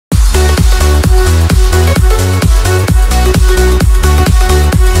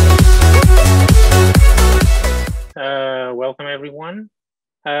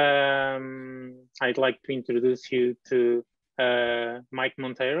I'd like to introduce you to Mike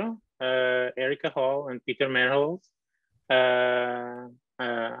Monteiro, Erika Hall, and Peter Merholz.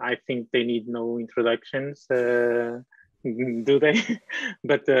 I think they need no introductions, do they?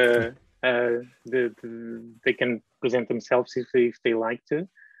 But they can present themselves if they like to.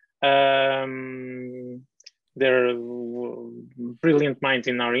 They're brilliant minds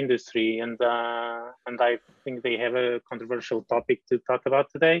in our industry, and I think they have a controversial topic to talk about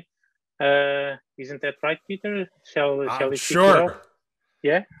today. Isn't that right, Peter? Shall we kick it off?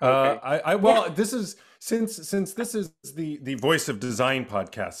 Yeah. Okay. Well, this is since this is the Voice of Design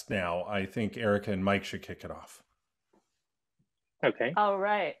podcast now. I think Erika and Mike should kick it off. Okay. All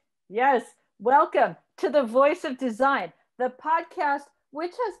right. Yes. Welcome to the Voice of Design, the podcast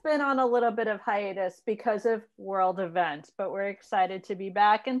which has been on a little bit of hiatus because of world events, but we're excited to be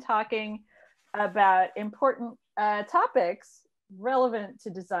back and talking about important topics relevant to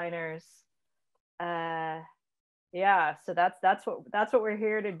designers. Yeah, so that's what we're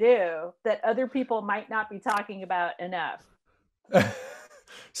here to do that other people might not be talking about enough.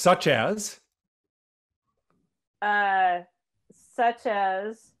 Such as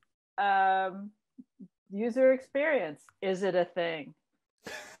user experience. Is it a thing?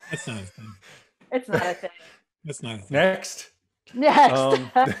 That's not a thing. It's not a thing. That's not a thing. Next.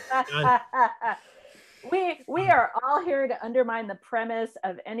 We are all here to undermine the premise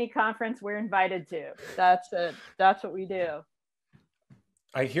of any conference we're invited to. That's what we do.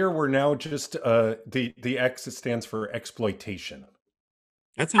 I hear we're now just the X stands for exploitation.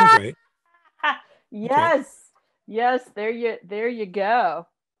 That sounds right. Yes. Okay. Yes, there you go.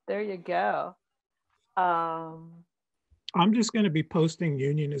 There you go. I'm just going to be posting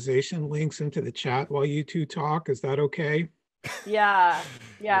unionization links into the chat while you two talk. Is that okay? Yeah.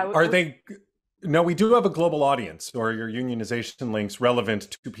 Are they? No, we do have a global audience. Or are your unionization links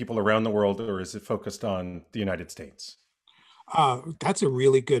relevant to people around the world, or is it focused on the United States? That's a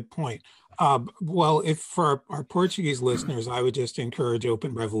really good point. Well, if for our Portuguese listeners, I would just encourage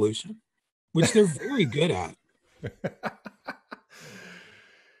open revolution, which they're very good at.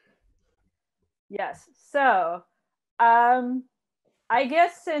 Yes. So, I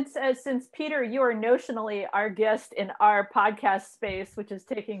guess since Peter, you are notionally our guest in our podcast space, which is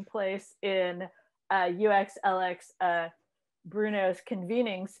taking place in UXLx Bruno's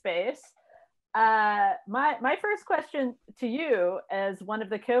convening space. My first question to you, as one of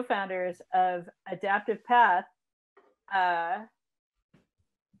the co-founders of Adaptive Path,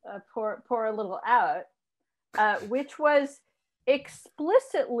 pour a little out, which was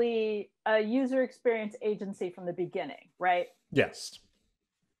explicitly a user experience agency from the beginning, right? Yes.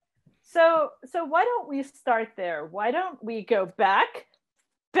 So why don't we start there? Why don't we go back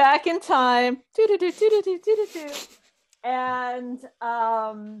in time, and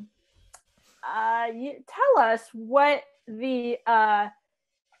tell us what the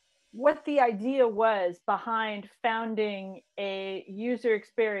idea was behind founding a user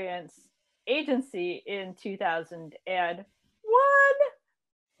experience agency in 2001.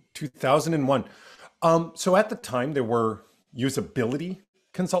 2001. So at the time there were usability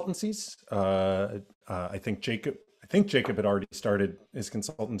consultancies. I think Jacob had already started his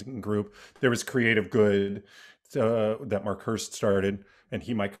consulting group. There was Creative Good that Mark Hurst started, and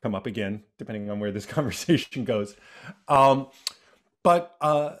he might come up again depending on where this conversation goes. But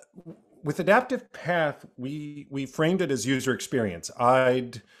with Adaptive Path, we framed it as user experience.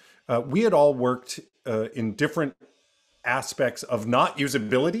 We had all worked in different aspects of not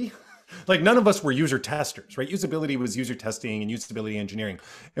usability. Like none of us were user testers, right? Usability was user testing and usability engineering.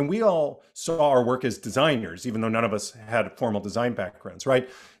 And we all saw our work as designers, even though none of us had formal design backgrounds, right?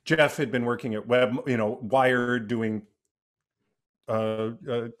 Jeff had been working at Wired doing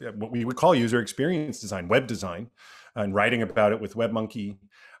what we would call user experience design, web design, and writing about it with WebMonkey.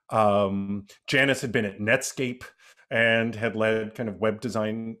 Janice had been at Netscape and had led kind of web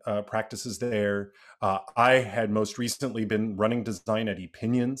design practices there. I had most recently been running design at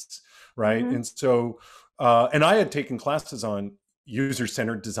ePinions, right? Mm-hmm. And so, and I had taken classes on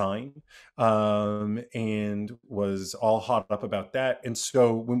user-centered design and was all hot up about that. And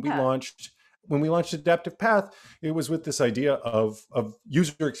so when we launched Adaptive Path, it was with this idea of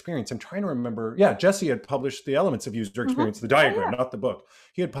user experience. I'm trying to remember. Yeah, Jesse had published the elements of user experience, the diagram, not the book.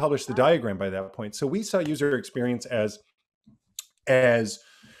 He had published the diagram by that point. So we saw user experience as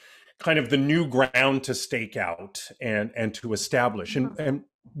kind of the new ground to stake out and to establish. And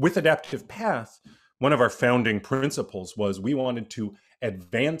with Adaptive Path, one of our founding principles was we wanted to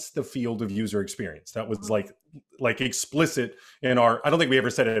advance the field of user experience. That was like explicit in our, I don't think we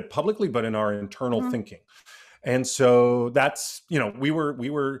ever said it publicly, but in our internal thinking. And so that's, we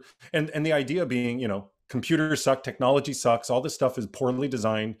were, and the idea being, computers suck, technology sucks, all this stuff is poorly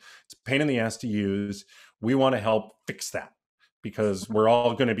designed, it's a pain in the ass to use. We want to help fix that because we're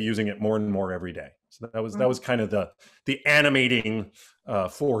all going to be using it more and more every day. So that was kind of the animating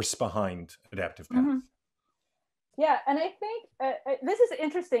force behind Adaptive Path. Mm-hmm. Yeah, and I think this is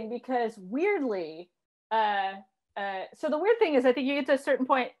interesting because weirdly, so the weird thing is I think you get to a certain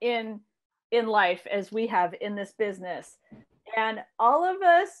point in life, as we have in this business, and all of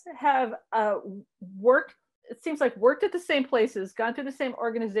us have worked at the same places, gone through the same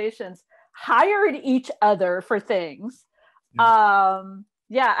organizations, hired each other for things.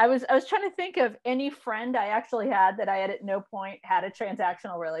 Yeah. I was trying to think of any friend I actually had that I had at no point had a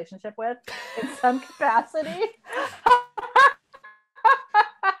transactional relationship with in some capacity.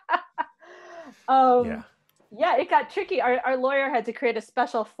 Yeah, it got tricky. Our lawyer had to create a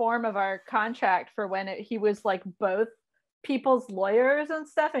special form of our contract for when he was like both people's lawyers and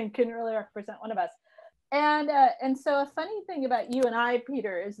stuff and couldn't really represent one of us. And so a funny thing about you and I,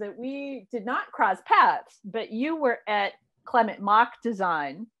 Peter, is that we did not cross paths, but you were at Clement Mock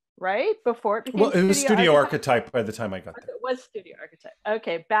Design, right? Before it became it was Studio Archetype by the time I got there. It was Studio Archetype.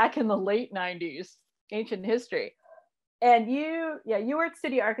 Okay, back in the late 90s, ancient history. And you were at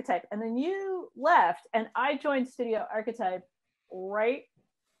Studio Archetype, and then you left, and I joined Studio Archetype right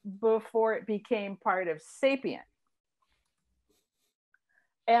before it became part of Sapient.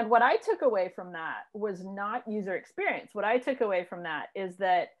 And what I took away from that was not user experience. What I took away from that is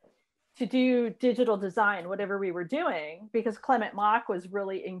that to do digital design, whatever we were doing, because Clement Mock was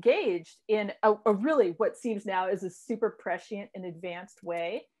really engaged in a really what seems now is a super prescient and advanced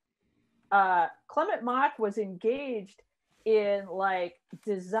way. Clement Mock was engaged in like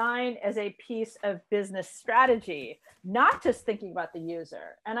design as a piece of business strategy, not just thinking about the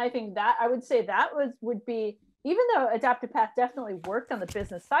user. And I think that I would say that would be, even though Adaptive Path definitely worked on the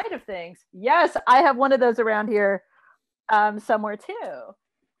business side of things. Yes, I have one of those around here somewhere too.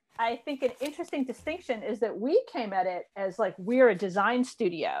 I think an interesting distinction is that we came at it as like, we're a design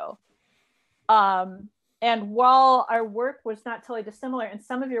studio. And while our work was not totally dissimilar, and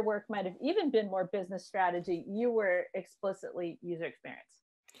some of your work might have even been more business strategy, you were explicitly user experience.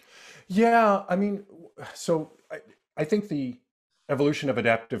 Yeah, I mean, so I think the evolution of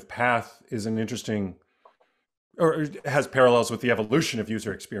Adaptive Path is an interesting, or has parallels with the evolution of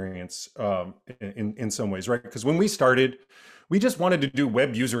user experience in some ways, right? Because when we started, we just wanted to do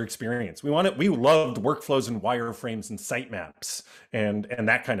web user experience. We loved workflows and wireframes and sitemaps and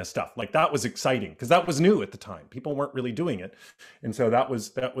that kind of stuff. Like that was exciting because that was new at the time. People weren't really doing it, and so that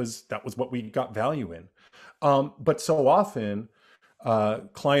was what we got value in. But so often,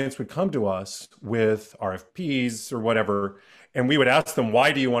 clients would come to us with RFPs or whatever, and we would ask them,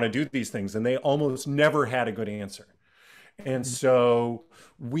 "Why do you want to do these things?" And they almost never had a good answer. And so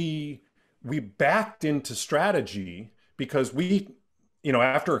we backed into strategy. Because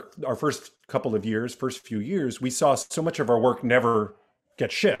after our first few years, we saw so much of our work never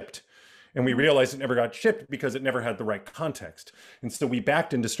get shipped. And we realized it never got shipped because it never had the right context. And so we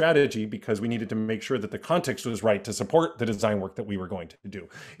backed into strategy because we needed to make sure that the context was right to support the design work that we were going to do.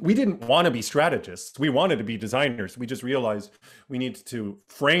 We didn't want to be strategists. We wanted to be designers. We just realized we needed to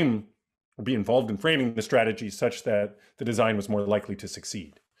be involved in framing the strategy such that the design was more likely to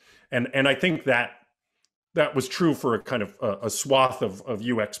succeed. And I think that was true for a kind of a swath of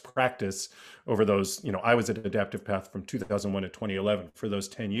UX practice over those, I was at Adaptive Path from 2001 to 2011 for those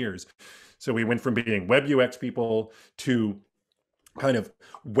 10 years. So we went from being web UX people to kind of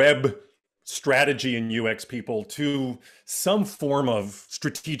web strategy and UX people to some form of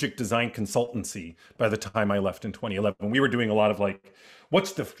strategic design consultancy by the time I left in 2011. We were doing a lot of like,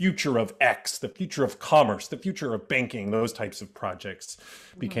 what's the future of X, the future of commerce, the future of banking, those types of projects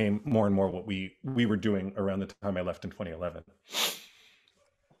became more and more what we were doing around the time I left in 2011.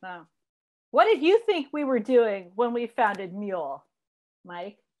 Wow. What did you think we were doing when we founded Mule,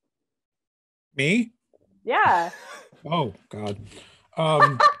 Mike? Me? Yeah. Oh, God.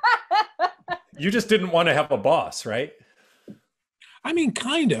 You just didn't want to have a boss, right? I mean,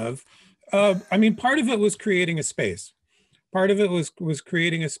 kind of. Part of it was creating a space. Part of it was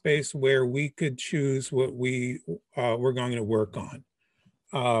creating a space where we could choose what we were going to work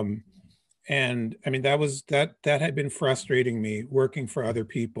on. And I mean, that had been frustrating me. Working for other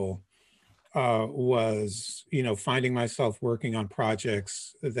people was, finding myself working on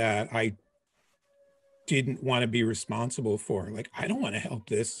projects that I didn't want to be responsible for. Like, I don't want to help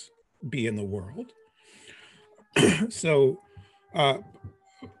this be in the world. So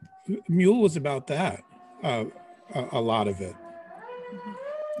Mule was about that, a lot of it.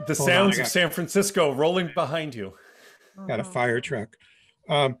 The Hold on, sounds of San Francisco rolling behind you. Got a fire truck.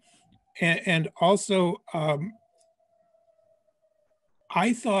 And also,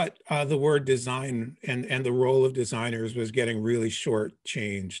 I thought the word design and the role of designers was getting really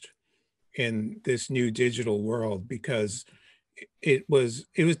short-changed in this new digital world, because it was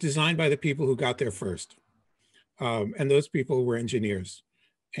designed by the people who got there first. And those people were engineers.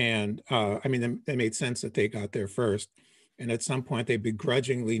 And I mean, it made sense that they got there first. And at some point they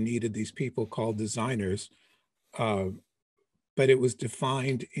begrudgingly needed these people called designers. But it was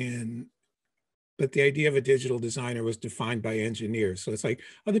defined in, but the idea of a digital designer was defined by engineers. So it's like,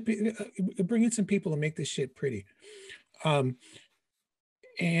 oh, bring in some people and make this shit pretty.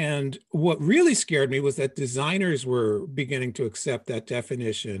 And what really scared me was that designers were beginning to accept that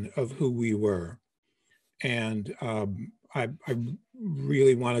definition of who we were. And I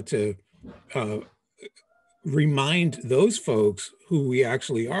really wanted to remind those folks who we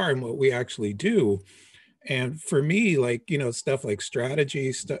actually are and what we actually do. And for me, like, you know, stuff like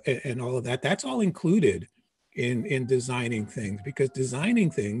strategy and all of that, that's all included in designing things, because designing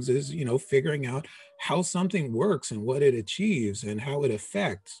things is, you know, figuring out how something works and what it achieves and how it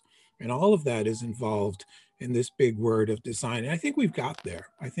affects. And all of that is involved in this big word of design. And I think we've got there.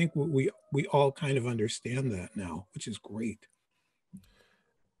 I think we all kind of understand that now, which is great.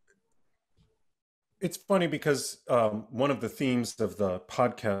 It's funny because one of the themes of the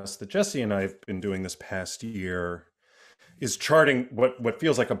podcast that Jesse and I have been doing this past year is charting what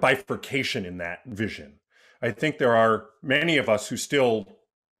feels like a bifurcation in that vision. I think there are many of us who still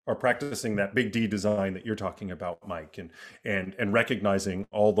are practicing that big D design that you're talking about, Mike, and recognizing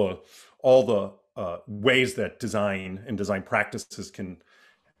all the ways that design and design practices can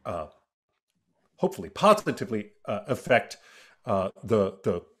hopefully positively affect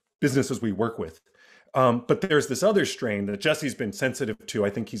the businesses we work with. But there's this other strain that Jesse's been sensitive to. I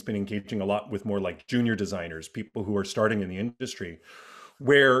think he's been engaging a lot with more like junior designers, people who are starting in the industry,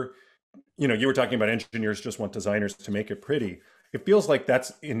 where, you know, you were talking about engineers just want designers to make it pretty. It feels like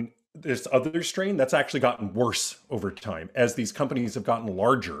that's in this other strain that's actually gotten worse over time as these companies have gotten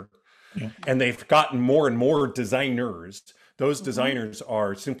larger and they've gotten more and more designers. Those designers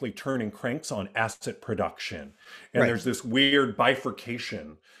are simply turning cranks on asset production. And there's this weird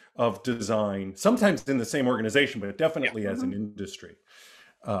bifurcation of design, sometimes in the same organization, but definitely as an industry.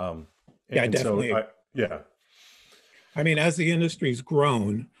 Definitely. So I mean, as the industry's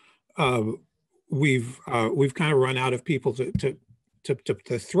grown, we've kind of run out of people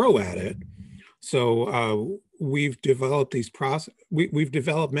to throw at it. So we've developed these we've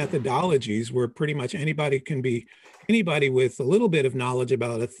developed methodologies where pretty much anybody with a little bit of knowledge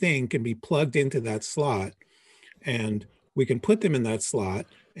about a thing can be plugged into that slot, and we can put them in that slot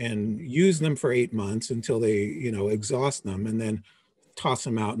and use them for 8 months until they, you know, exhaust them, and then toss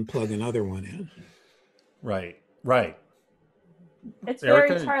them out and plug another one in. Right. It's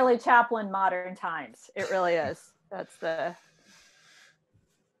Erika? very Charlie Chaplin modern times. It really is. That's the,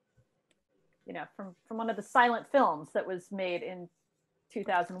 you know, from one of the silent films that was made in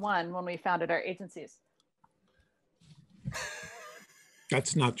 2001 when we founded our agencies.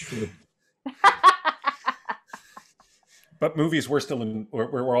 That's not true. But movies were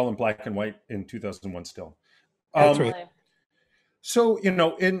we're all in black and white in 2001 still. That's right. So, you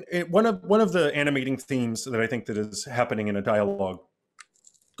know, in one of the animating themes that I think that is happening in a dialogue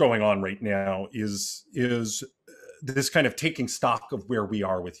going on right now is this kind of taking stock of where we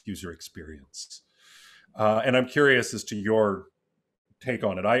are with user experience. And I'm curious as to your take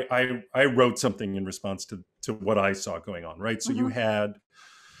on it. I wrote something in response to what I saw going on, right? So you had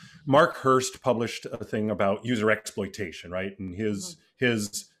Mark Hurst published a thing about user exploitation, right? And his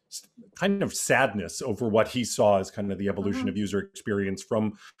kind of sadness over what he saw as kind of the evolution of user experience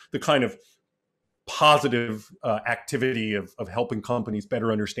from the kind of positive activity of helping companies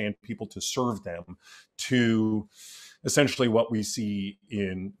better understand people to serve them, to essentially what we see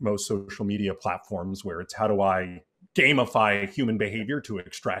in most social media platforms, where it's how do I gamify human behavior to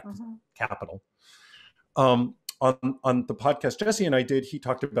extract capital. On the podcast Jesse and I did, he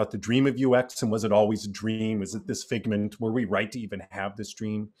talked about the dream of UX, and was it always a dream? Is it this figment? Were we right to even have this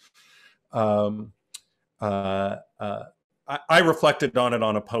dream? I reflected on it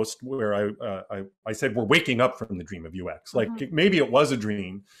on a post where I said, we're waking up from the dream of UX. Like maybe it was a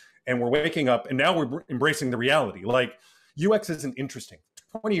dream and we're waking up and now we're embracing the reality. Like UX isn't interesting.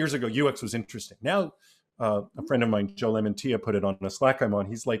 20 years ago, UX was interesting. Now, a friend of mine, Joe Lemontia, put it on a Slack I'm on.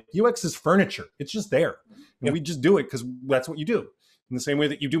 He's like, UX is furniture. It's just there. And we just do it because that's what you do. In the same way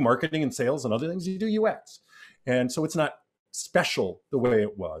that you do marketing and sales and other things, you do UX. And so it's not special the way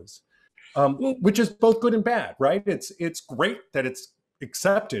it was, which is both good and bad, right? It's great that it's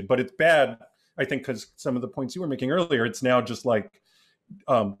accepted, but it's bad, I think, because some of the points you were making earlier, it's now just like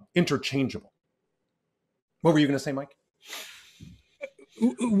interchangeable. What were you going to say, Mike?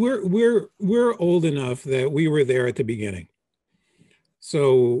 We're old enough that we were there at the beginning.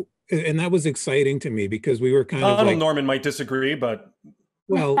 So, and that was exciting to me because we were kind of like, Norman might disagree, but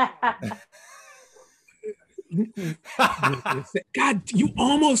well, God, you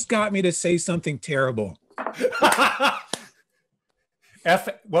almost got me to say something terrible.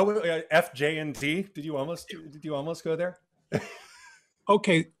 F, J, and D. Did you almost go there?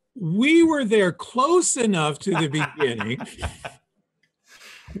 Okay, we were there close enough to the beginning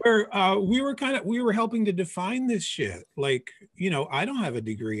where we were helping to define this shit. Like, you know, I don't have a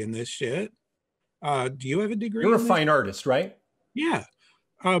degree in this shit. Do you have a degree? You're a fine artist, right? Yeah.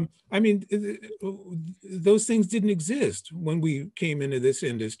 I mean, those things didn't exist when we came into this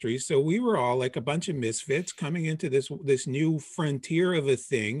industry. So we were all like a bunch of misfits coming into this new frontier of a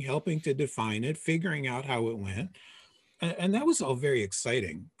thing, helping to define it, figuring out how it went. And that was all very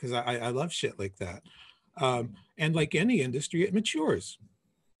exciting because I love shit like that. And like any industry, it matures.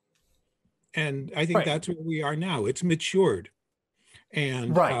 And I think that's where we are now. It's matured.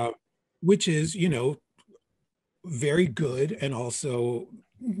 And which is, you know, very good and also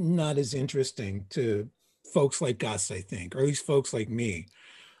not as interesting to folks like us, I think, or at least folks like me,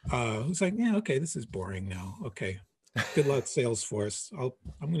 who's like, yeah, okay, this is boring now. Okay, good luck, Salesforce.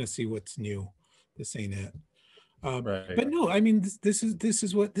 I'm going to see what's new. This ain't it. But no, I mean, this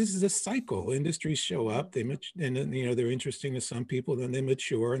is a cycle. Industries show up, and then, you know, they're interesting to some people, then they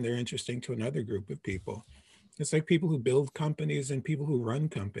mature and they're interesting to another group of people. It's like people who build companies and people who run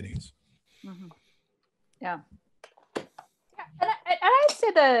companies. Mm-hmm. Yeah. And I'd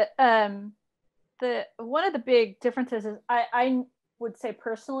say the one of the big differences is I would say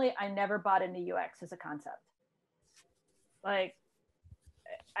personally, I never bought into UX as a concept. Like,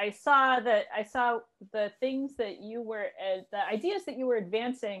 I saw the things that you were, the ideas that you were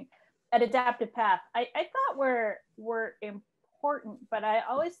advancing at Adaptive Path, I thought were important, but I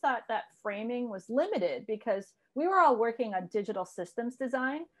always thought that framing was limited because we were all working on digital systems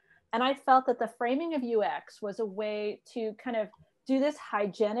design. And I felt that the framing of UX was a way to kind of do this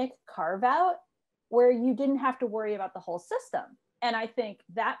hygienic carve out where you didn't have to worry about the whole system. And I think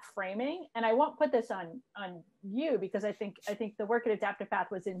that framing, and I won't put this on you because I think the work at Adaptive Path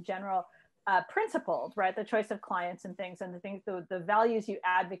was in general principled, right? The choice of clients and things, and the values you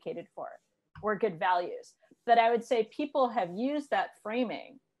advocated for were good values. But I would say people have used that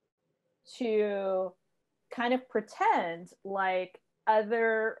framing to kind of pretend like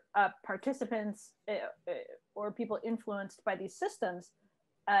other participants or people influenced by these systems,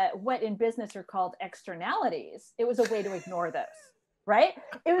 what in business are called externalities. It was a way to ignore those, right?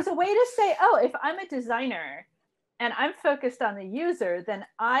 It was a way to say, oh, if I'm a designer and I'm focused on the user, then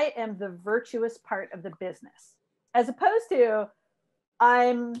I am the virtuous part of the business, as opposed to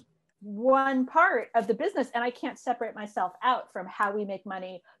I'm one part of the business and I can't separate myself out from how we make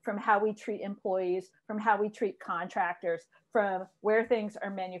money, from how we treat employees, from how we treat contractors, from where things are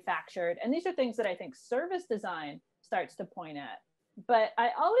manufactured. And these are things that I think service design starts to point at. But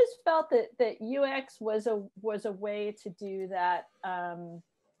I always felt that UX was a way to do that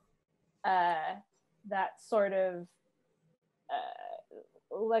that sort of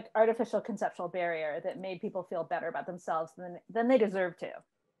like artificial conceptual barrier that made people feel better about themselves than they deserve to.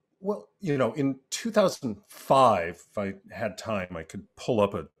 Well, you know, in 2005, if I had time, I could pull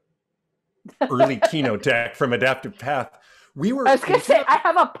up a early keynote deck from Adaptive Path. I was going to say, I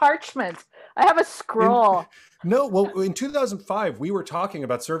have a parchment. I have a scroll. In 2005, we were talking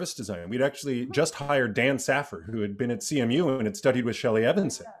about service design. We'd actually just hired Dan Saffer, who had been at CMU and had studied with Shelley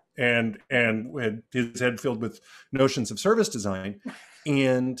Evanson, and had his head filled with notions of service design.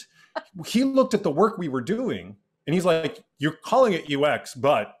 And he looked at the work we were doing, and he's like, "You're calling it UX,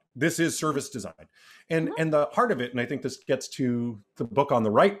 but this is service design." And the heart of it, and I think this gets to the book on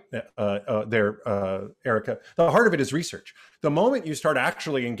the right Erika, the heart of it is research. The moment you start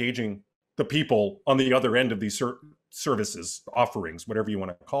actually engaging the people on the other end of these services, offerings, whatever you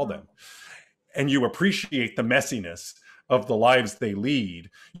want to call them, and you appreciate the messiness of the lives they lead,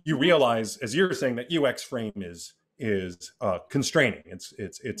 you realize, as you're saying, that UX frame is constraining. It's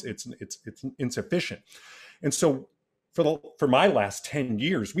insufficient. And so for my last 10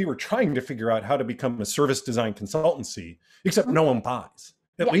 years, we were trying to figure out how to become a service design consultancy, except no one buys,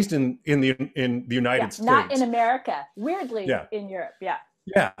 at least in the United States. Not in America, weirdly in Europe,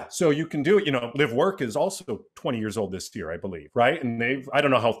 Yeah, so you can do it. You know, Live Work is also 20 years old this year, I believe, right? And I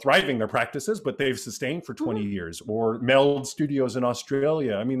don't know how thriving their practice is, but they've sustained for 20 years. Or Meld Studios in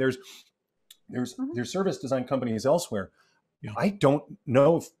Australia. I mean, there's service design companies elsewhere. I don't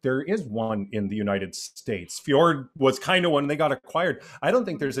know if there is one in the United States. Fjord was kind of one. They got acquired. I don't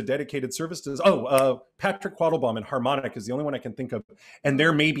think there's a dedicated service to this. Patrick Quattlebaum in Harmonic is the only one I can think of. And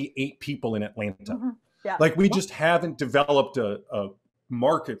there may be 8 people in Atlanta. Yeah. Like we just haven't developed a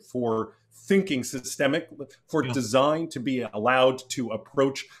market for thinking systemic, for design to be allowed to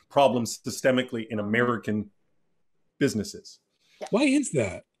approach problems systemically in American businesses. Why is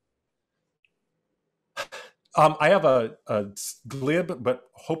that? I have a glib, but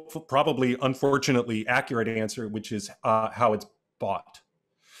hopeful, probably unfortunately accurate answer, which is how it's bought.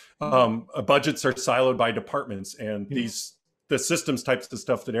 Budgets are siloed by departments, and the systems types of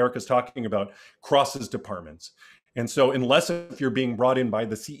stuff that Erika's talking about crosses departments. And so unless if you're being brought in by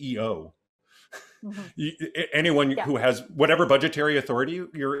the CEO, anyone who has whatever budgetary authority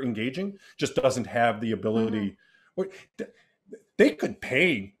you're engaging just doesn't have the ability. They could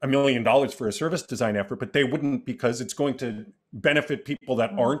pay $1 million for a service design effort, but they wouldn't, because it's going to benefit people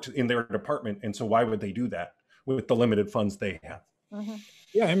that aren't in their department. And so why would they do that with the limited funds they have?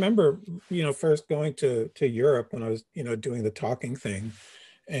 Yeah, I remember, first going to Europe when I was, doing the talking thing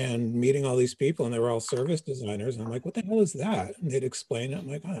and meeting all these people, and they were all service designers. And I'm like, what the hell is that? And they'd explain it. I'm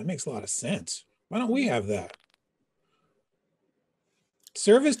like, oh, that makes a lot of sense. Why don't we have that?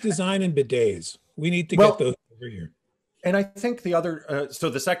 Service design and bidets. We need to get those over here. And I think the other,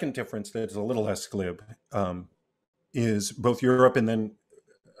 so the second difference that is a little less glib is both Europe and then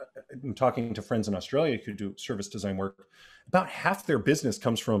I'm talking to friends in Australia who do service design work, about half their business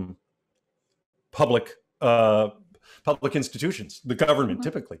comes from public institutions, the government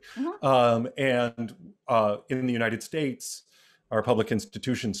typically. And in the United States, our public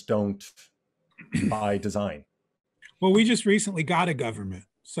institutions don't buy design. Well, we just recently got a government,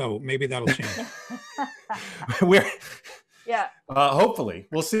 so maybe that'll change. Hopefully,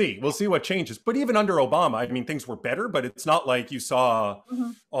 we'll see what changes. But even under Obama, I mean, things were better, but it's not like you saw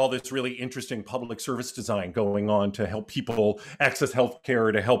all this really interesting public service design going on to help people access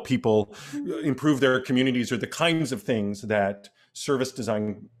healthcare, to help people improve their communities, or the kinds of things that service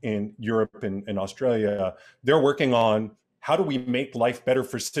design in Europe and Australia, they're working on. How do we make life better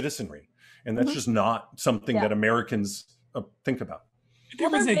for citizenry? And that's just not something that Americans think about.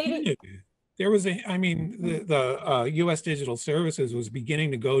 The U.S. Digital Services was beginning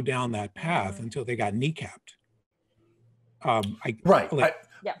to go down that path until they got kneecapped.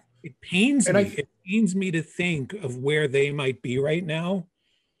 It pains me. It pains me to think of where they might be right now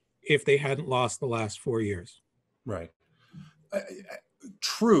if they hadn't lost the last 4 years. Right.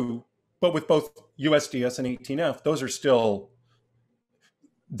 True, but with both USDS and 18F, those are still.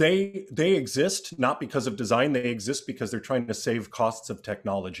 They exist not because of design. They exist because they're trying to save costs of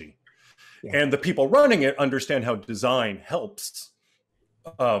technology. And the people running it understand how design helps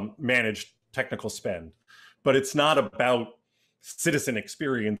manage technical spend. But it's not about citizen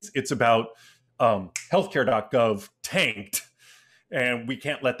experience. It's about healthcare.gov tanked. And we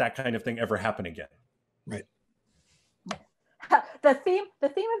can't let that kind of thing ever happen again. Right. The theme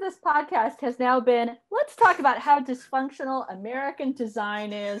of this podcast has now been, let's talk about how dysfunctional American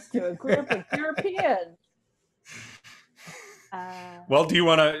design is to a group of Europeans. Well, do you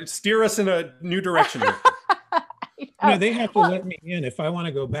want to steer us in a new direction? No, they have to let me in. If I want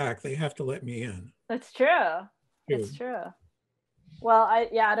to go back, they have to let me in. That's true. It's true. Well, I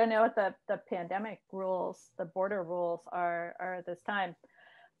don't know what the pandemic rules, the border rules are at this time.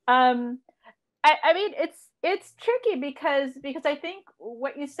 I mean, it's tricky because I think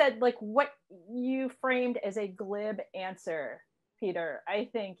what you said, like what you framed as a glib answer, Peter, I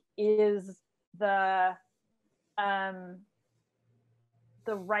think is the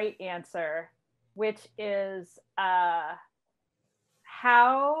right answer, which is how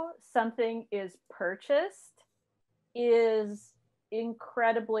something is purchased is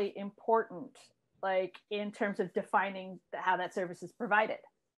incredibly important, like in terms of defining how that service is provided.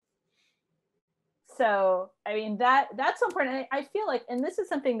 So, I mean, that's so important. I feel like, and this is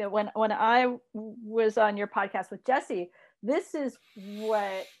something that when I was on your podcast with Jesse, this is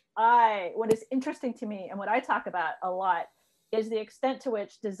what is interesting to me and what I talk about a lot is the extent to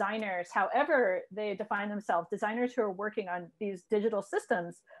which designers, however they define themselves, designers who are working on these digital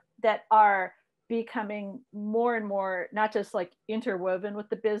systems that are becoming more and more, not just like interwoven with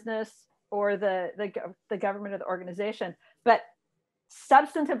the business or the government or the organization, but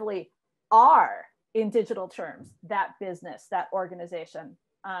substantively are in digital terms, that business, that organization,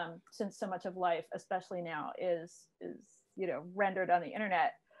 since so much of life, especially now, is rendered on the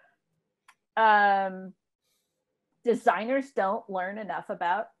internet. Designers don't learn enough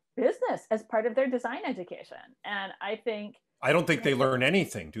about business as part of their design education. And I think I don't think they learn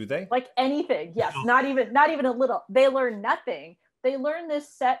anything, do they? Like anything, yes. Not even a little. They learn nothing. They learn this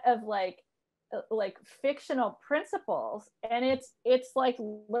set of like fictional principles, and it's like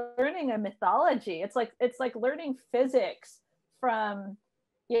learning a mythology. It's like learning physics from,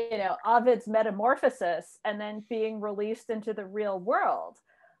 you know, Ovid's Metamorphosis, and then being released into the real world.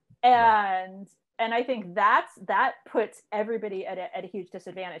 And I think that puts everybody at a huge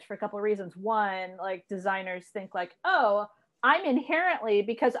disadvantage for a couple of reasons. One, like designers think like, oh, I'm inherently,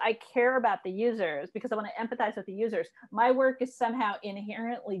 because I care about the users, because I want to empathize with the users, my work is somehow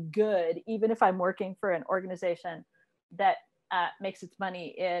inherently good, even if I'm working for an organization that makes its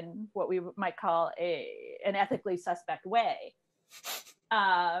money in what we might call an ethically suspect way.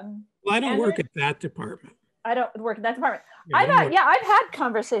 Well, I don't work at that department. I don't work in that department. Yeah, I've had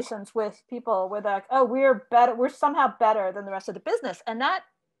conversations with people where they're like, oh, we're better, we're somehow better than the rest of the business. And that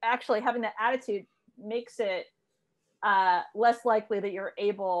actually, having that attitude makes it less likely that you're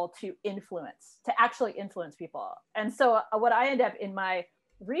able to actually influence people. And so what I end up in my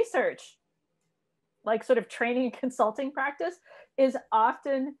research, like sort of training and consulting practice, is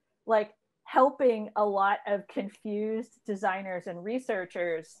often like helping a lot of confused designers and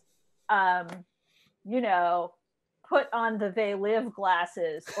researchers, you know, put on the they live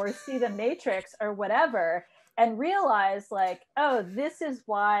glasses or see the matrix or whatever, and realize like, oh, this is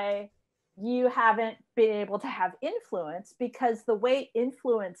why you haven't been able to have influence, because the way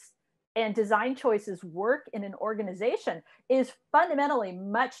influence and design choices work in an organization is fundamentally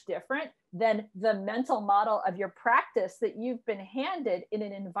much different than the mental model of your practice that you've been handed in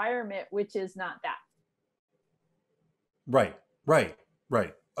an environment which is not that. Right.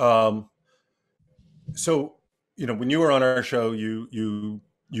 So, you know, when you were on our show, you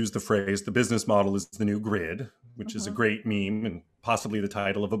used the phrase, the business model is the new grid, which is a great meme and possibly the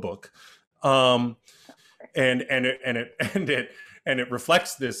title of a book. And it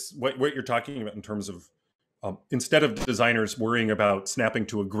reflects this, what you're talking about in terms of, instead of designers worrying about snapping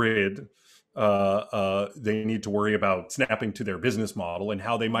to a grid, they need to worry about snapping to their business model and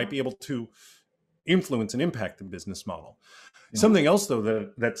how they might be able to influence and impact the business model. Yeah. Something else, though,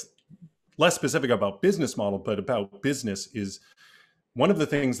 that's less specific about business model, but about business, is one of the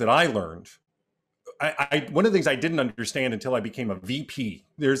things that I learned. One of the things I didn't understand until I became a VP.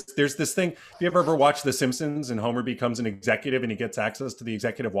 There's this thing. Have you ever watched The Simpsons and Homer becomes an executive and he gets access to the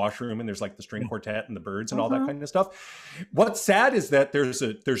executive washroom and there's like the string quartet and the birds and all that kind of stuff? What's sad is that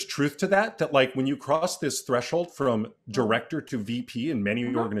there's truth to that like when you cross this threshold from director to VP in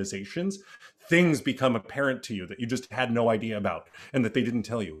many organizations, things become apparent to you that you just had no idea about and that they didn't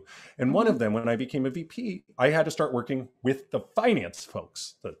tell you. And one of them, when I became a VP, I had to start working with the finance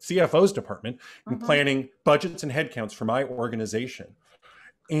folks, the CFO's department, and planning budgets and headcounts for my organization.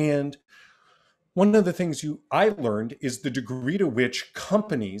 And one of the things I learned is the degree to which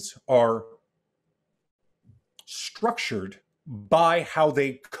companies are structured by how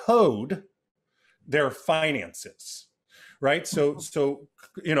they code their finances. Right. So,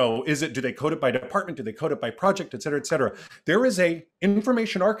 you know, do they code it by department? Do they code it by project, et cetera, et cetera? There is a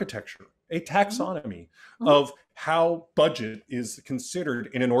information architecture, a taxonomy of how budget is considered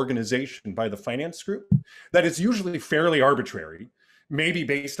in an organization by the finance group that is usually fairly arbitrary, maybe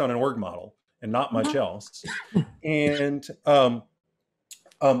based on an org model and not much else. And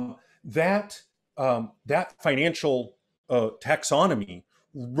that financial taxonomy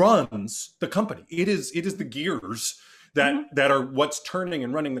runs the company. It is the gears that are what's turning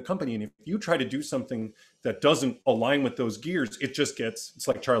and running the company. And if you try to do something that doesn't align with those gears, it's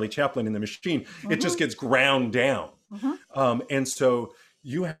like Charlie Chaplin in The Machine. It just gets ground down. And so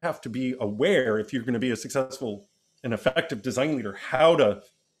you have to be aware, if you're going to be a successful and effective design leader,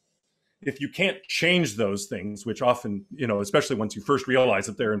 if you can't change those things, which often, you know, especially once you first realize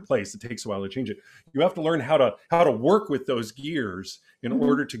that they're in place, it takes a while to change it. You have to learn how to work with those gears in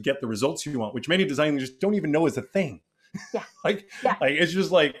order to get the results you want, which many design leaders don't even know is a thing. Yeah. Like it's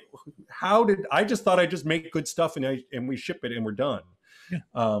just like, I just thought I just make good stuff and we ship it and we're done.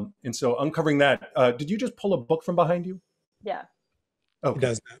 Yeah. And so uncovering that, did you just pull a book from behind you? Yeah. Oh, he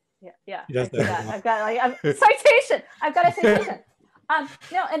does that. Yeah. He does that. I've got citation. I've got a citation.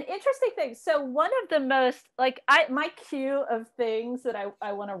 No, an interesting thing. So one of the most, my queue of things that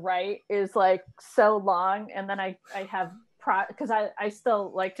I want to write is like so long, and then I have because I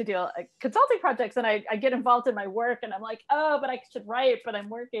still like to do consulting projects, and I get involved in my work, and I'm like, oh, but I should write, but I'm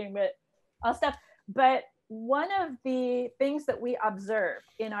working, but all stuff. But one of the things that we observed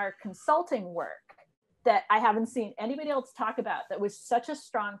in our consulting work that I haven't seen anybody else talk about that was such a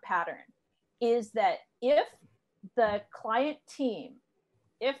strong pattern is that if the client team,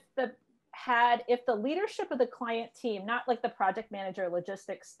 if the if the leadership of the client team, not like the project manager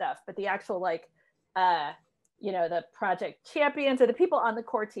logistics stuff, but the actual like, the project champions or the people on the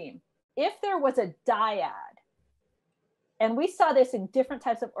core team, if there was a dyad, and we saw this in different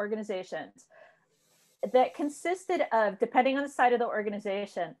types of organizations, that consisted of, depending on the side of the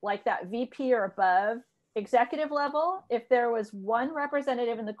organization, like that VP or above executive level, if there was one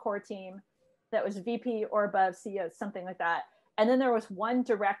representative in the core team that was VP or above CEO, something like that, and then there was one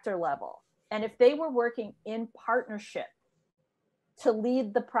director level. And if they were working in partnership to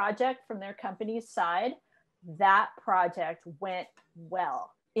lead the project from their company's side, that project went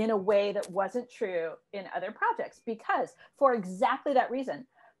well in a way that wasn't true in other projects, because for exactly that reason,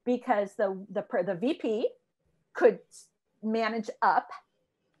 because the VP could manage up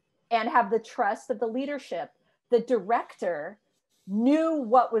and have the trust of the leadership. The director knew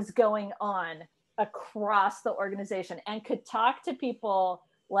what was going on across the organization and could talk to people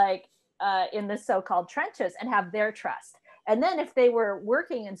like in the so-called trenches and have their trust. And then if they were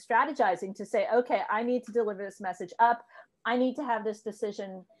working and strategizing to say, okay, I need to deliver this message up, I need to have this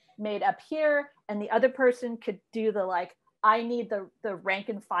decision made up here, and the other person could do the like, I need the rank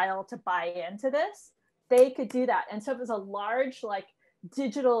and file to buy into this, they could do that. And so it was a large like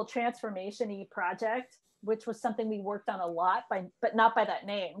digital transformation-y project, which was something we worked on a lot, but not by that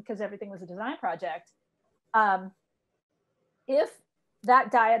name, because everything was a design project. If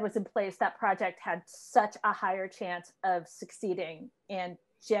that dyad was in place, that project had such a higher chance of succeeding and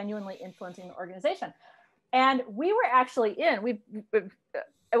genuinely influencing the organization. And we were actually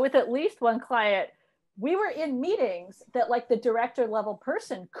with at least one client, we were in meetings that like the director level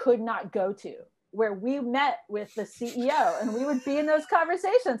person could not go to, where we met with the CEO and we would be in those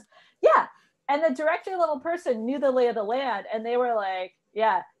conversations. Yeah. And the director level person knew the lay of the land, and they were like,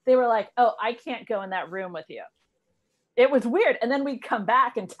 oh, I can't go in that room with you. It was weird. And then we'd come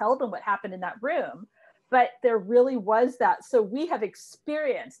back and tell them what happened in that room. But there really was that. So we have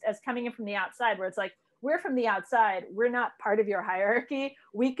experienced, as coming in from the outside, where it's like, we're from the outside, we're not part of your hierarchy.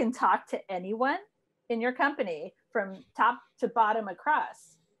 We can talk to anyone in your company from top to bottom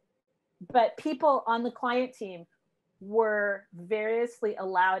across. But people on the client team were variously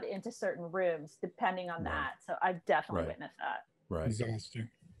allowed into certain rooms depending on that. So I've definitely witnessed that. Right.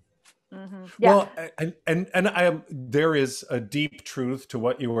 Disaster. Mm-hmm. Yeah. Well, and I am, there is a deep truth to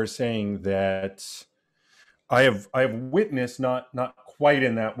what you were saying that I have witnessed, not quite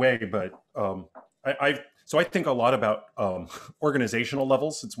in that way, but so I think a lot about organizational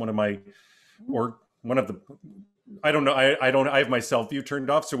levels. It's one of the I don't know. I have my self view turned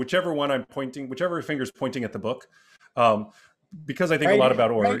off. So whichever finger's pointing at the book, because I think a lot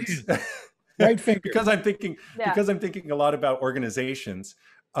about orgs. Right finger. because I'm thinking a lot about organizations.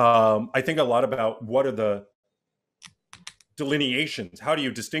 I think a lot about what are the delineations. How do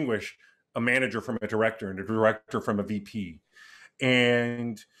you distinguish a manager from a director and a director from a VP?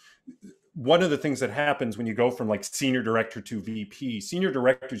 And one of the things that happens when you go from like senior director to VP, senior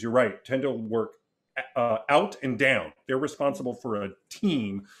directors, you're right, tend to work out and down. They're responsible for a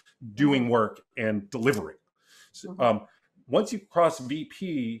team doing work and delivering. So, once you cross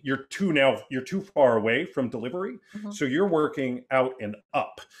VP, you're too far away from delivery. So you're working out and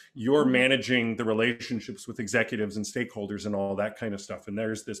up. You're managing the relationships with executives and stakeholders and all that kind of stuff. And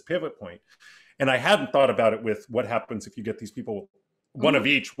there's this pivot point. And I hadn't thought about it with what happens if you get these people, one of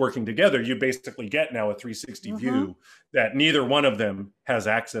each working together. You basically get now a 360 view that neither one of them has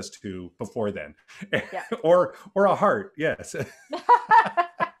access to before then. or a heart, yes.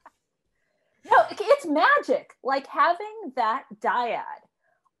 No, it's magic. Like having that dyad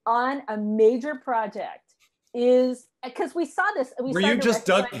on a major project is, because we saw this. Were you just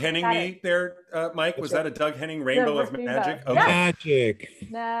Doug Henning me there, Mike? Was that a Doug Henning rainbow of magic? Okay.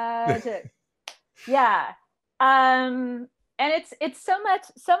 Magic. Yeah. And it's so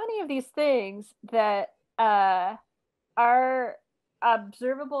many of these things that are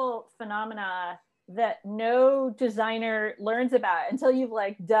observable phenomena that no designer learns about until you've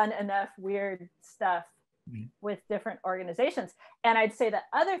like done enough weird stuff with different organizations. And I'd say the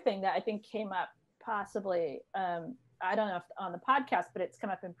other thing that I think came up possibly, I don't know if on the podcast, but it's come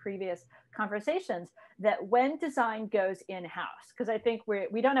up in previous conversations, that when design goes in-house, because I think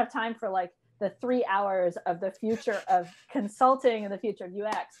we don't have time for like the 3 hours of the future of consulting and the future of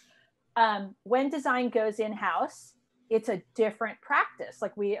UX. When design goes in-house, it's a different practice.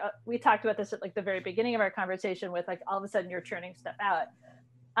 Like we talked about this at like the very beginning of our conversation with like all of a sudden you're churning stuff out.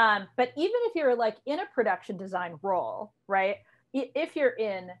 But even if you're like in a production design role, right? If you're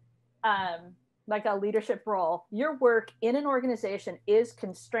in like a leadership role, your work in an organization is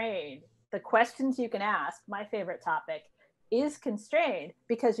constrained. The questions you can ask, my favorite topic, is constrained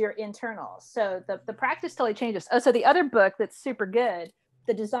because you're internal. So the practice totally changes. Oh, so the other book that's super good,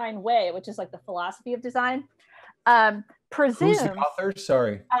 The Design Way, which is like the philosophy of design, presumes. Who's the author?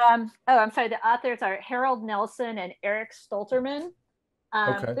 Sorry. I'm sorry. The authors are Harold Nelson and Eric Stolterman.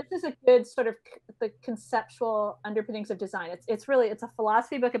 Okay. This is a good sort of the conceptual underpinnings of design. It's a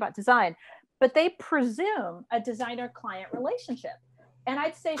philosophy book about design, but they presume a designer-client relationship. And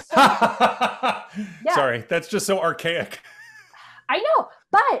I'd say so. Yeah. Sorry, that's just so archaic. I know,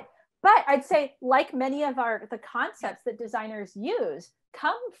 but I'd say like many of the concepts that designers use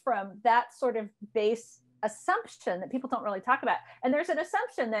come from that sort of base assumption that people don't really talk about. And there's an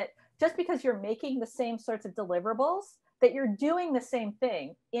assumption that just because you're making the same sorts of deliverables, that you're doing the same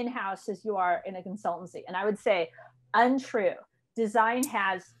thing in-house as you are in a consultancy. And I would say untrue. Design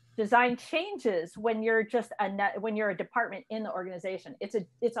changes when you're a department in the organization. It's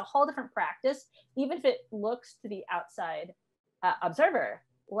a whole different practice, even if it looks to the outside observer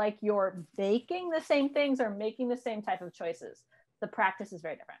like you're making the same things or making the same type of choices. The practice is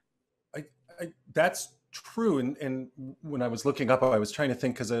very different. That's true. And when I was looking up, I was trying to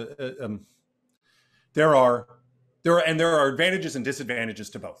think, because there are advantages and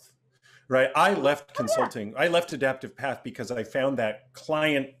disadvantages to both, right? I left consulting. I left Adaptive Path because I found that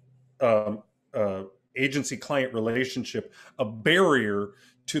client agency client relationship a barrier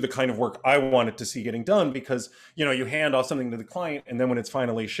to the kind of work I wanted to see getting done, because you hand off something to the client, and then when it's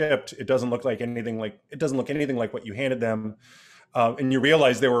finally shipped, it doesn't look anything like what you handed them, and you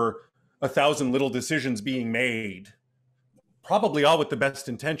realize there were 1,000 little decisions being made, probably all with the best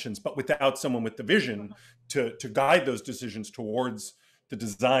intentions, but without someone with the vision to guide those decisions towards the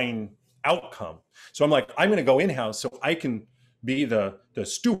design outcome. So I'm going to go in-house so I can be the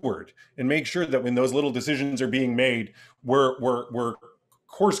steward and make sure that when those little decisions are being made, we're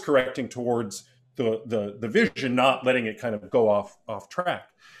course correcting towards the vision, not letting it kind of go off track.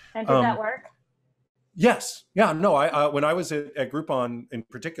 And did that work? Yes. Yeah. No. When I was at Groupon in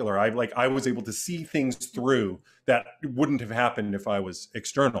particular, I was able to see things through that wouldn't have happened if I was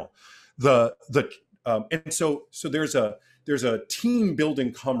external. And so there's a team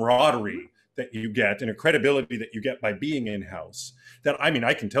building camaraderie that you get and a credibility that you get by being in-house. That,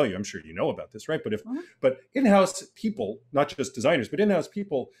 I can tell you, I'm sure you know about this, right? But in-house people, not just designers, but in-house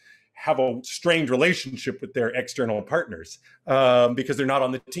people have a strained relationship with their external partners because they're not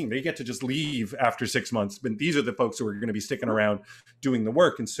on the team. They get to just leave after 6 months, but these are the folks who are going to be sticking around doing the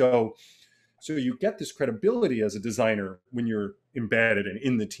work. And so you get this credibility as a designer when you're embedded and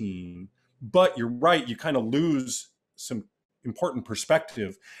in the team. But you're right, you kind of lose some important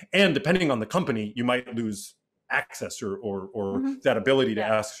perspective. And depending on the company, you might lose access or that ability to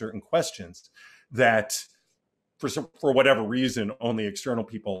ask certain questions that for whatever reason, only external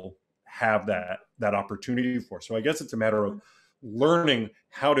people have that opportunity for. So I guess it's a matter of learning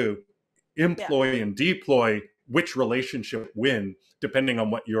how to employ and deploy which relationship win, depending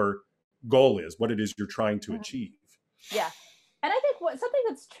on what your goal is, what it is you're trying to achieve. Yeah. And I think something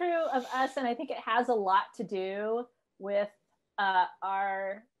that's true of us, and I think it has a lot to do with the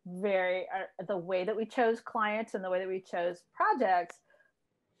way that we chose clients and the way that we chose projects,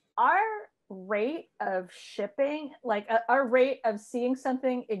 our rate of shipping, our rate of seeing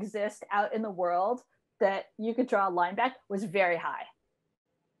something exist out in the world that you could draw a line back, was very high.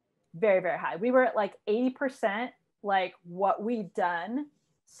 Very, very high. We were at 80%, what we'd done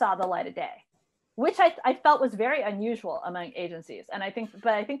saw the light of day, which I felt was very unusual among agencies. And I think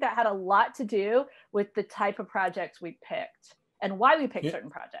that had a lot to do with the type of projects we picked and why we picked certain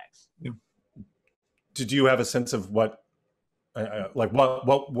projects. Yeah. Did you have a sense of what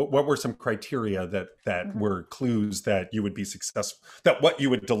were some criteria that were clues that you would be successful, that what you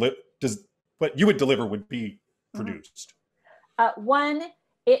would deliver would be produced? One,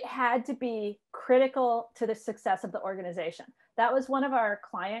 it had to be critical to the success of the organization. That was one of our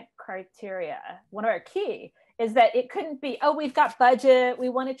client criteria. One of our key is that it couldn't be, oh, we've got budget, we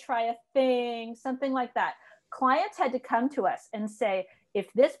want to try a thing, something like that. Clients had to come to us and say,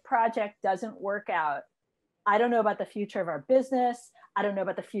 if this project doesn't work out, I don't know about the future of our business, I don't know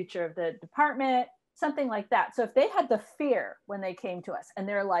about the future of the department, something like that. So if they had the fear when they came to us and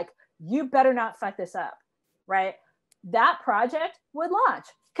they're like, you better not fuck this up, right? That project would launch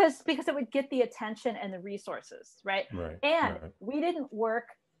because it would get the attention and the resources, right? We didn't work,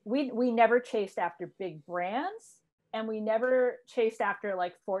 we never chased after big brands, and we never chased after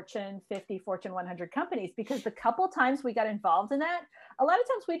Fortune 50, Fortune 100 companies, because the couple times we got involved in that, a lot of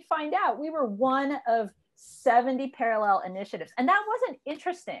times we'd find out we were one of 70 parallel initiatives, and that wasn't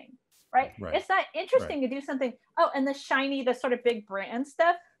interesting, right? It's not interesting to do something, and the shiny, the sort of big brand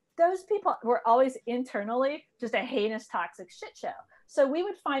stuff, those people were always internally just a heinous, toxic shit show. So we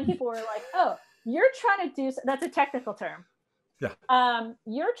would find people who were like, oh, you're trying to do, that's a technical term. Yeah.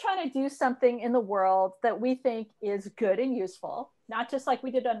 You're trying to do something in the world that we think is good and useful, not just like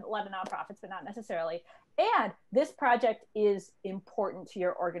we did on a lot of nonprofits, but not necessarily. And this project is important to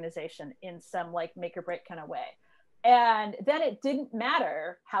your organization in some like make or break kind of way. And then it didn't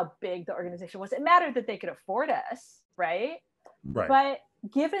matter how big the organization was. It mattered that they could afford us, right? Right. But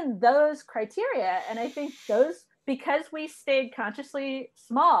given those criteria, and I think those, because we stayed consciously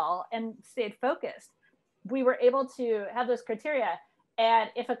small and stayed focused, we were able to have those criteria. And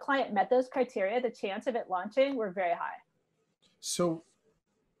if a client met those criteria, the chance of it launching were very high. So,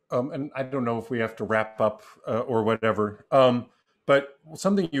 and I don't know if we have to wrap up or whatever, but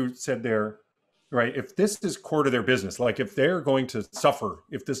something you said there, right? If this is core to their business, like if they're going to suffer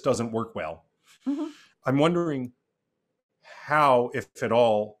if this doesn't work well, I'm wondering how, if at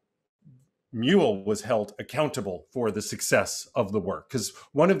all, Mule was held accountable for the success of the work. Because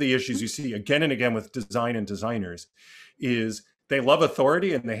one of the issues you see again and again with design and designers is they love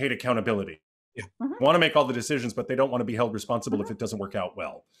authority and they hate accountability. Yeah. Want to make all the decisions, but they don't want to be held responsible if it doesn't work out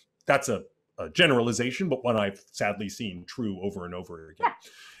well. That's a generalization, but one I've sadly seen true over and over again.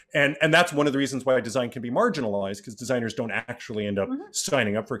 Yeah. And that's one of the reasons why design can be marginalized, because designers don't actually end up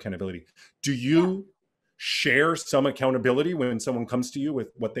signing up for accountability. Do you share some accountability when someone comes to you with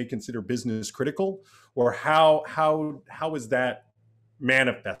what they consider business critical, or how is that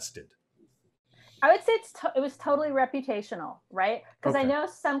manifested? I would say it was totally reputational, right? Because I know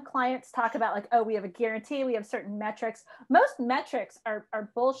some clients talk about like, oh, we have a guarantee, we have certain metrics. Most metrics are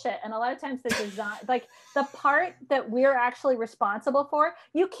bullshit. And a lot of times the design, like the part that we're actually responsible for,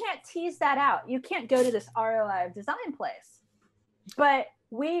 you can't tease that out. You can't go to this ROI of design place. But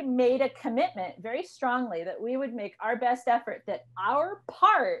we made a commitment very strongly that we would make our best effort, that our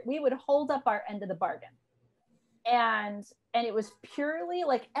part, we would hold up our end of the bargain. And it was purely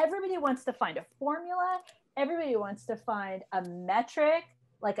like, everybody wants to find a formula. Everybody wants to find a metric,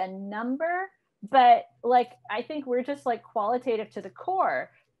 like a number. But like, I think we're just like qualitative to the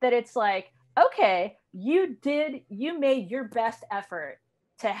core, that it's like, okay, you made your best effort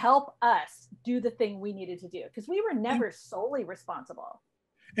to help us do the thing we needed to do. Because we were never solely responsible.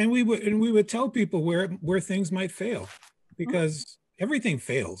 And we would tell people where things might fail, because everything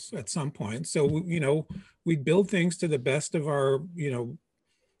fails at some point. So, we'd build things to the best of our,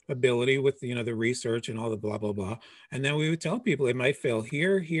 ability with, the research and all the blah, blah, blah. And then we would tell people it might fail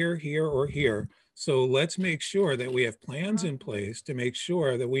here, here, here, or here. So let's make sure that we have plans in place to make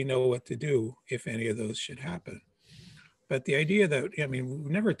sure that we know what to do if any of those should happen. But the idea that, we've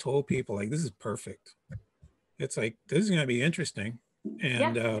never told people like, this is perfect. It's like, this is going to be interesting.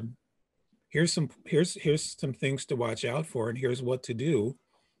 And here's some things to watch out for, and here's what to do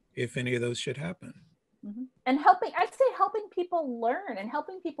if any of those should happen. And I'd say helping people learn and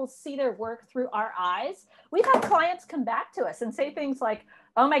helping people see their work through our eyes. We've had clients come back to us and say things like,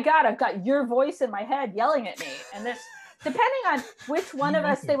 oh my God, I've got your voice in my head yelling at me. And this, depending on which one of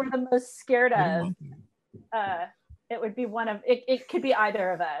us they were the most scared of, it would be it could be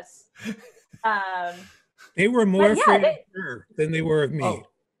either of us. They were more afraid of her than they were of me. Oh,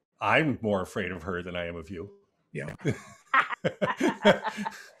 I'm more afraid of her than I am of you. Yeah.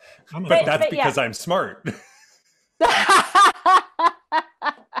 But that's because I'm smart. So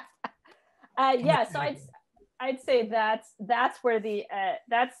I'd say that's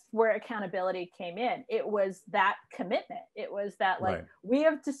where accountability came in. It was that commitment. It was that like, we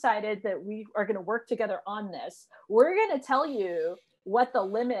have decided that we are going to work together on this. We're going to tell you what the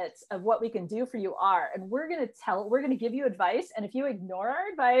limits of what we can do for you are, and we're going to give you advice. And if you ignore our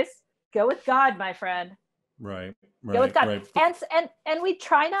advice, go with God, my friend. Right. Go with God. And we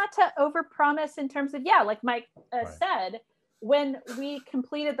try not to overpromise in terms of, like Mike said, when we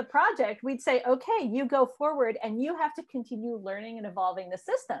completed the project, we'd say, okay, you go forward and you have to continue learning and evolving the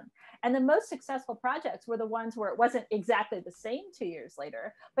system. And the most successful projects were the ones where it wasn't exactly the same 2 years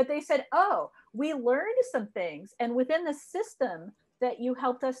later, but they said, oh, we learned some things. And within the system that you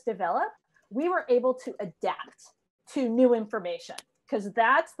helped us develop, we were able to adapt to new information, because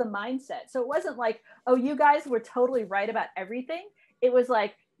that's the mindset. So it wasn't like, oh, you guys were totally right about everything. It was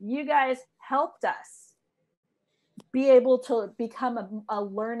like, you guys helped us be able to become a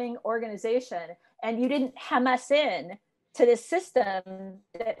learning organization, and you didn't hem us in to this system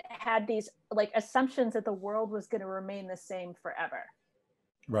that had these like assumptions that the world was going to remain the same forever.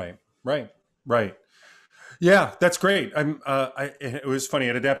 Right. Yeah, that's great. It was funny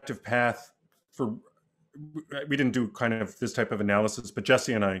at Adaptive Path, we didn't do kind of this type of analysis, but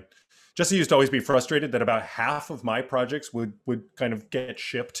Jesse and I Jesse used to always be frustrated that about half of my projects would kind of get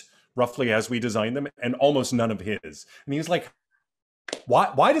shipped roughly as we designed them, and almost none of his. And he was like,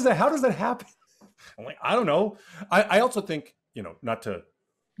 why does that, how does that happen? I'm like, I don't know. I also think, not to,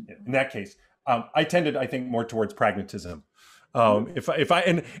 in that case, I tended, I think, more towards pragmatism. If I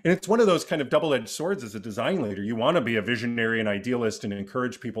and it's one of those kind of double-edged swords as a design leader. You want to be a visionary and idealist and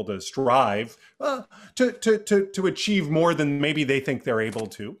encourage people to strive to achieve more than maybe they think they're able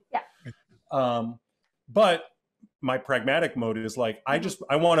to. Yeah. But my pragmatic mode is like, I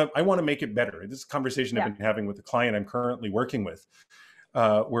want to make it better. This conversation I've been having with the client I'm currently working with.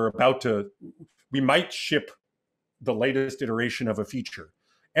 We might ship the latest iteration of a feature.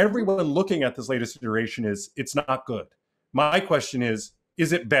 Everyone looking at this latest iteration it's not good. My question is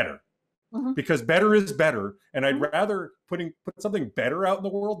it better? Because better is better. And I'd rather put something better out in the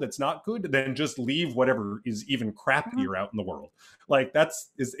world that's not good than just leave whatever is even crappier out in the world. Like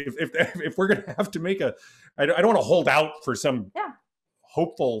if we're going to have to make I don't want to hold out for some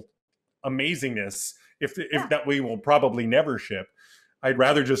hopeful amazingness if that we will probably never ship. I'd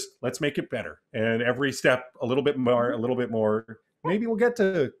rather just, let's make it better. And every step a little bit more, maybe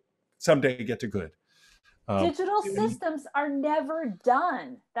we'll someday get to good. Digital systems are never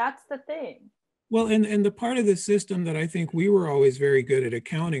done. That's the thing. Well, and the part of the system that I think we were always very good at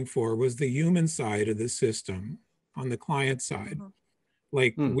accounting for was the human side of the system on the client side.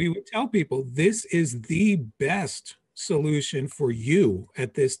 Like we would tell people, this is the best solution for you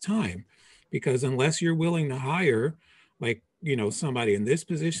at this time, because unless you're willing to hire somebody in this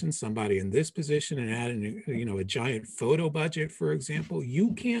position, somebody in this position, and add in, a giant photo budget, for example,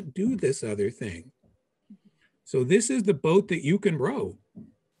 you can't do this other thing. So this is the boat that you can row.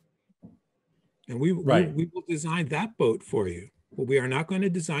 And we will design that boat for you. But we are not going to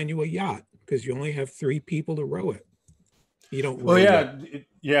design you a yacht because you only have 3 people to row it. You don't row it.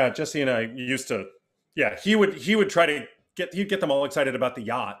 Jesse and I used to, he would try to get them all excited about the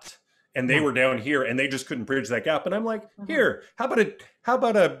yacht. And they were down here and they just couldn't bridge that gap. And I'm like, here, how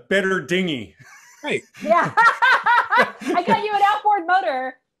about a better dinghy? Right. Yeah. I got you an outboard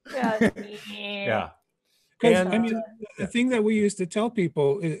motor. Yeah. And I mean, the thing that we used to tell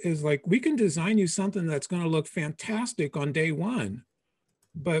people is like, we can design you something that's going to look fantastic on day 1,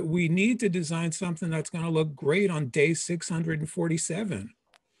 but we need to design something that's going to look great on day 647,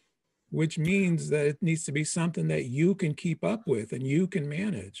 which means that it needs to be something that you can keep up with and you can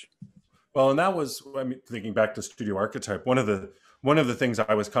manage. Well, and that was, thinking back to Studio Archetype, one of the things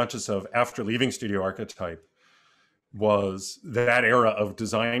I was conscious of after leaving Studio Archetype was that era of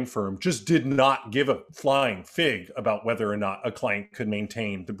design firm just did not give a flying fig about whether or not a client could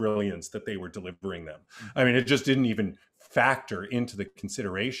maintain the brilliance that they were delivering them. I mean, it just didn't even factor into the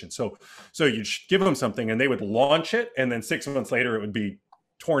consideration. So you'd give them something and they would launch it, and then 6 months later it would be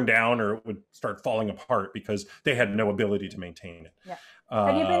torn down or it would start falling apart because they had no ability to maintain it. Yeah.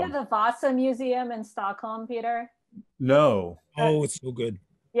 Have you been to the Vasa Museum in Stockholm, Peter? No. Oh, it's so good.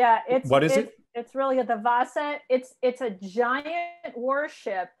 Yeah, what is it? It's really good. The Vasa, it's a giant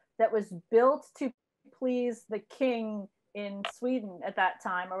warship that was built to please the king in Sweden at that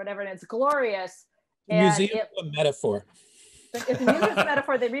time or whatever, and it's glorious. The museum is a metaphor. It's a museum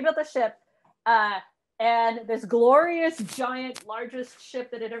metaphor. They rebuilt the ship, and this glorious giant, largest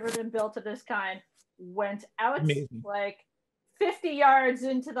ship that had ever been built of this kind went out like 50 yards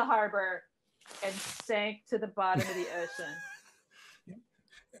into the harbor and sank to the bottom of the ocean.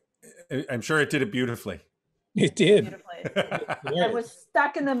 I'm sure it did it beautifully. It did. Beautifully. It was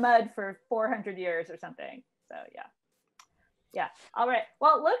stuck in the mud for 400 years or something. So yeah. All right.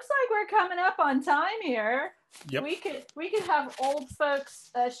 Well, it looks like we're coming up on time here. Yep. We could have old folks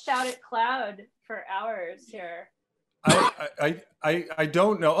shout at cloud for hours here. I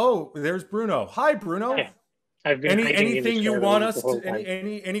don't know. Oh, there's Bruno. Hi, Bruno. Yeah. I've been anything you want us to,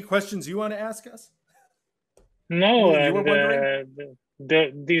 any questions you want to ask us? No,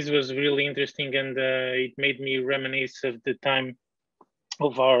 this was really interesting, and it made me reminisce of the time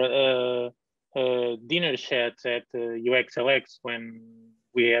of our dinner chat at UXLx when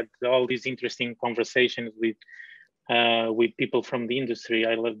we had all these interesting conversations with people from the industry.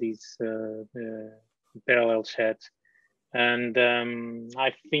 I love these parallel chats. And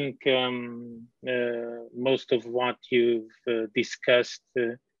I think most of what you've discussed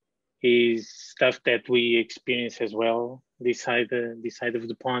is stuff that we experience as well, this side of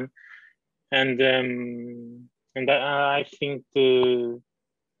the pond. And I think the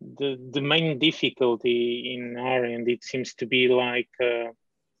main difficulty in our end, it seems to be like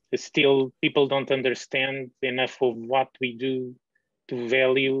still people don't understand enough of what we do to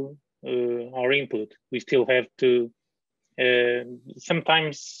value our input. We still have to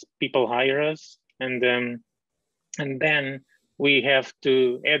sometimes people hire us, and then we have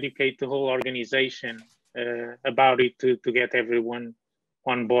to educate the whole organization about it to get everyone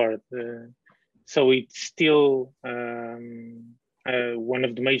on board. So it's still one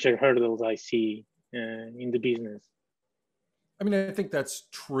of the major hurdles I see in the business. I mean, I think that's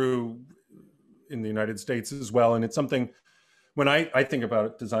true in the United States as well. And it's something, when I think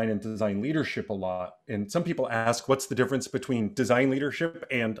about design and design leadership a lot, and some people ask, what's the difference between design leadership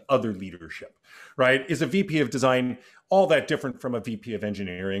and other leadership, right? Is a VP of design all that different from a VP of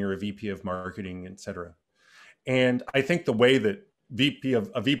engineering or a VP of marketing, et cetera? And I think the way that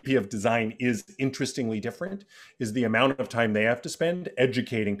a VP of design is interestingly different is the amount of time they have to spend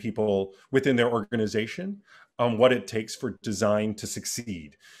educating people within their organization on what it takes for design to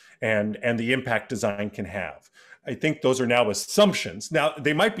succeed and the impact design can have. I think those are now assumptions. Now,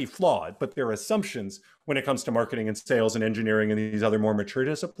 they might be flawed, but they're assumptions when it comes to marketing and sales and engineering and these other more mature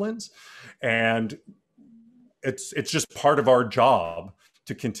disciplines. And it's just part of our job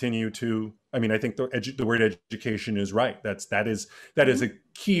to continue to, I mean, I think the word education is right. That is a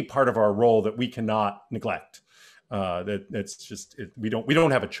key part of our role that we cannot neglect. That's just, we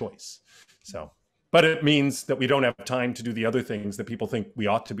don't have a choice. So, but it means that we don't have time to do the other things that people think we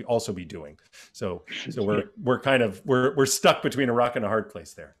ought to also be doing. So we're stuck between a rock and a hard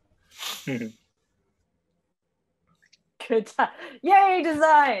place there. Good time. Yay,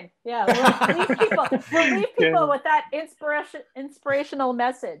 design. Yeah, we'll leave people with that inspirational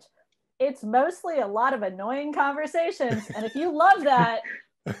message. It's mostly a lot of annoying conversations. And if you love that,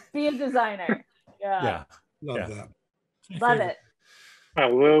 be a designer. Yeah. Love that. Love it.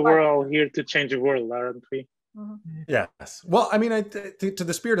 Well, we're all here to change the world, aren't we? Mm-hmm. Yes. Well, I mean, to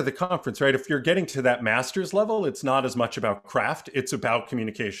the spirit of the conference, right? If you're getting to that master's level, it's not as much about craft. It's about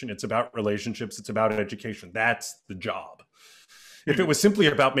communication. It's about relationships. It's about education. That's the job. If it was simply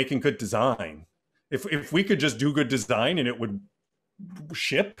about making good design, if we could just do good design and it would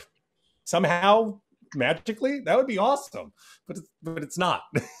ship somehow magically, that would be awesome. But it's not.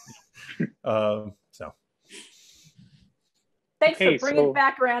 So. Thanks for bringing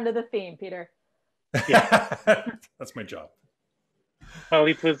back around to the theme, Peter. Yeah, that's my job. Well,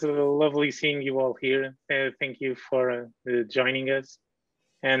 it was lovely seeing you all here. Thank you for joining us,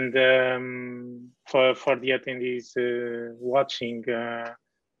 and for the attendees watching.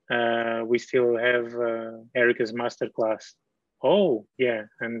 We still have Erika's masterclass. Oh yeah,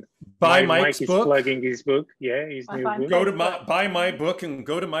 and buy Mike's Mike book. Is plugging his book. Yeah, his new book. Buy my book and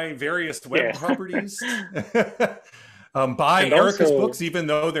go to my various web properties. Buy Erika's books, even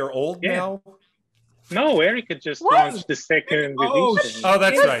though they're old now. No, Erika just launched the second edition. Oh,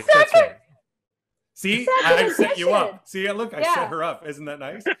 that's right. That's right. See, I set you up. See, look, I set her up. Isn't that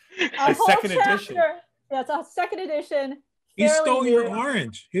nice? A second edition. Yeah, it's a second edition. He stole your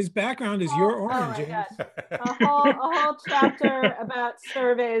orange. His background is your orange. Oh my God. A whole chapter about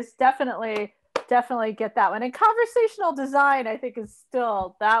surveys. Definitely get that one. And conversational design, I think, is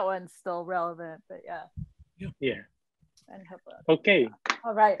still relevant. But yeah. Okay.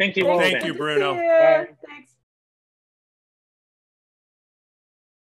 All right. Thank you. Thank you, Bruno. Thanks.